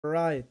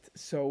Right,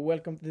 so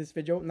welcome to this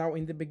video. Now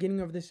in the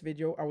beginning of this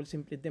video, I will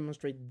simply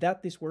demonstrate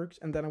that this works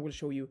and then I will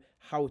show you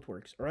how it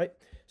works, all right?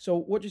 So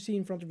what you see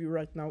in front of you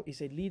right now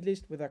is a lead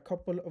list with a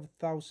couple of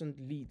thousand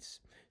leads.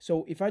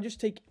 So if I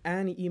just take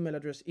any email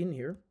address in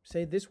here,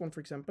 say this one for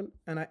example,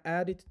 and I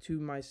add it to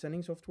my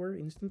sending software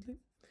instantly,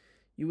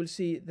 you will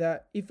see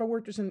that if I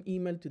were to send an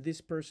email to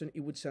this person, it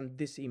would send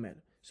this email.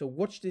 So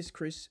watch this,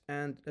 Chris,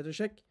 and let us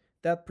check.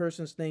 That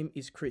person's name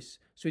is Chris.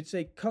 So it's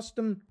a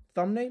custom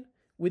thumbnail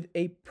with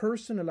a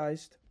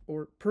personalized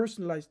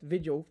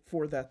video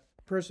for that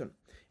person.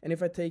 And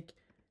if I take,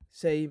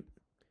 say,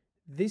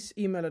 this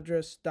email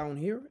address down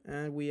here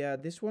and we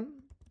add this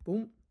one,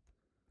 boom,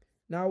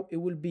 now it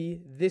will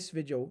be this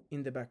video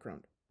in the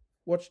background.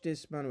 Watch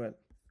this, Manuel,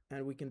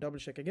 and we can double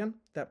check again.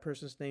 That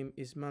person's name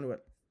is Manuel.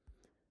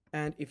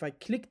 And if I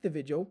click the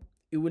video,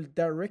 it will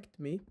direct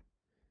me.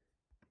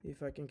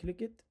 If I can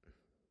click it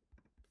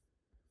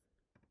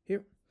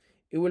here,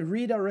 it will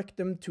redirect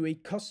them to a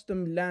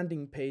custom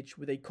landing page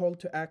with a call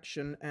to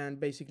action and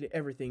basically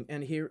everything.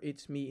 And here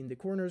it's me in the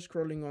corner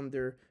scrolling on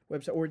their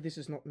website, or this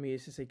is not me,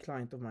 this is a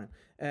client of mine.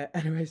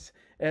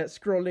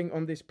 Scrolling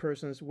on this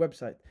person's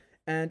website,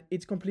 and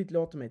it's completely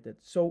automated.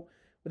 So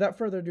without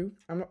further ado,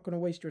 I'm not going to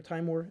waste your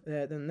time more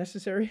than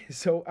necessary.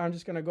 So I'm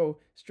just going to go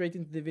straight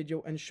into the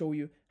video and show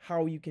you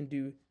how you can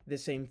do the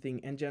same thing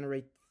and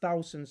generate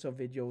thousands of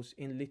videos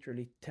in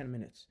literally 10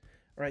 minutes.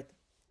 All right.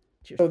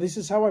 Cheers. So this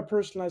is how I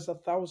personalize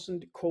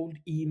 1,000 cold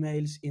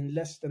emails in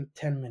less than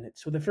 10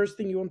 minutes. So the first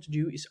thing you want to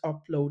do is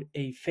upload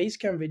a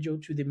facecam video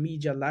to the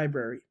media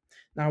library.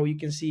 Now you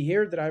can see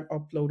here that I've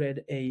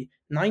uploaded a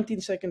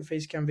 19-second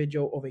facecam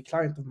video of a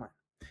client of mine.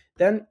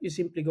 Then you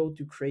simply go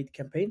to create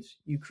campaigns.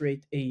 You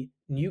create a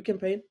new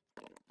campaign.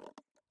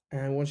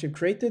 And once you've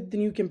created the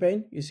new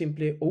campaign, you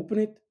simply open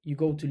it. You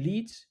go to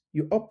leads.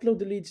 You upload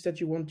the leads that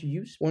you want to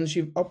use. Once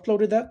you've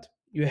uploaded that,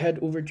 you head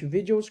over to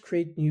videos,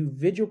 create new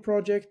video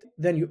project.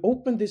 Then you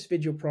open this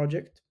video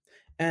project.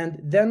 And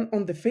then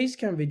on the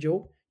facecam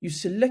video, you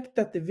select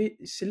the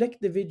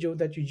video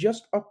that you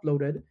just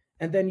uploaded.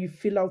 And then you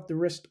fill out the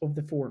rest of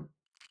the form.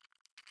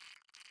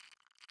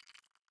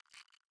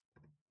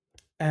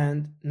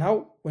 And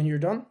now when you're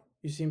done,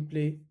 you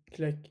simply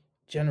click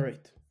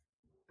generate.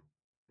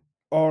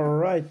 All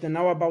right, and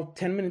now about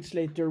 10 minutes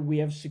later, we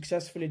have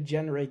successfully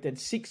generated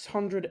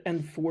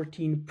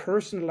 614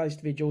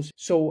 personalized videos.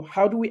 So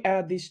how do we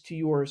add this to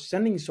your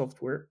sending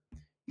software?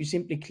 You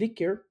simply click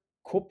here,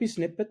 copy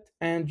snippet,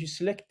 and you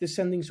select the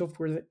sending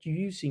software that you're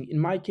using. In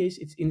my case,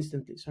 it's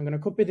Instantly. So I'm going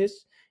to copy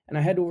this and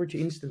I head over to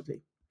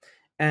Instantly.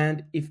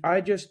 And if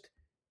I just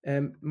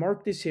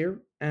mark this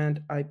here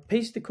and I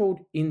paste the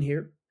code in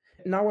here,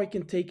 now I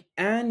can take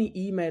any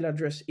email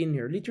address in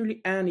here,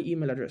 literally any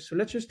email address. So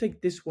let's just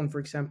take this one, for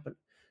example.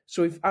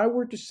 So if I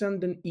were to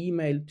send an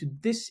email to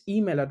this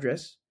email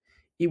address,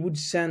 it would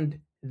send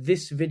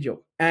this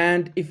video.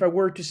 And if I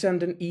were to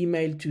send an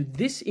email to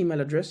this email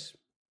address,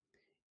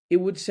 it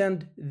would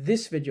send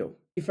this video.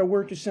 If I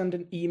were to send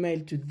an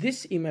email to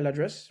this email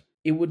address,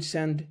 it would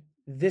send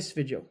this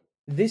video.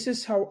 This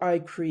is how I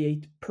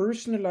create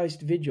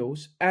personalized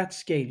videos at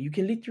scale. You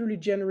can literally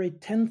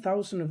generate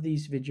 10,000 of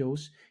these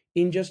videos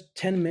in just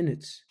 10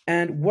 minutes.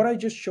 And what I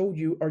just showed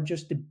you are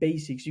just the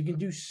basics. You can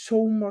do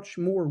so much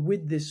more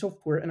with this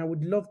software, and I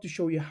would love to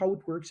show you how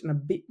it works in a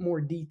bit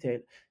more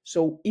detail.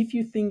 So if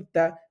you think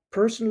that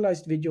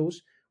personalized videos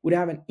would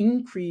have an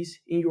increase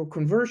in your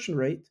conversion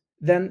rate,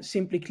 then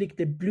simply click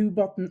the blue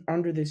button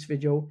under this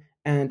video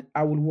and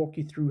I will walk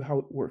you through how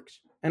it works.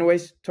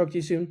 Anyways, talk to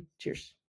you soon. Cheers.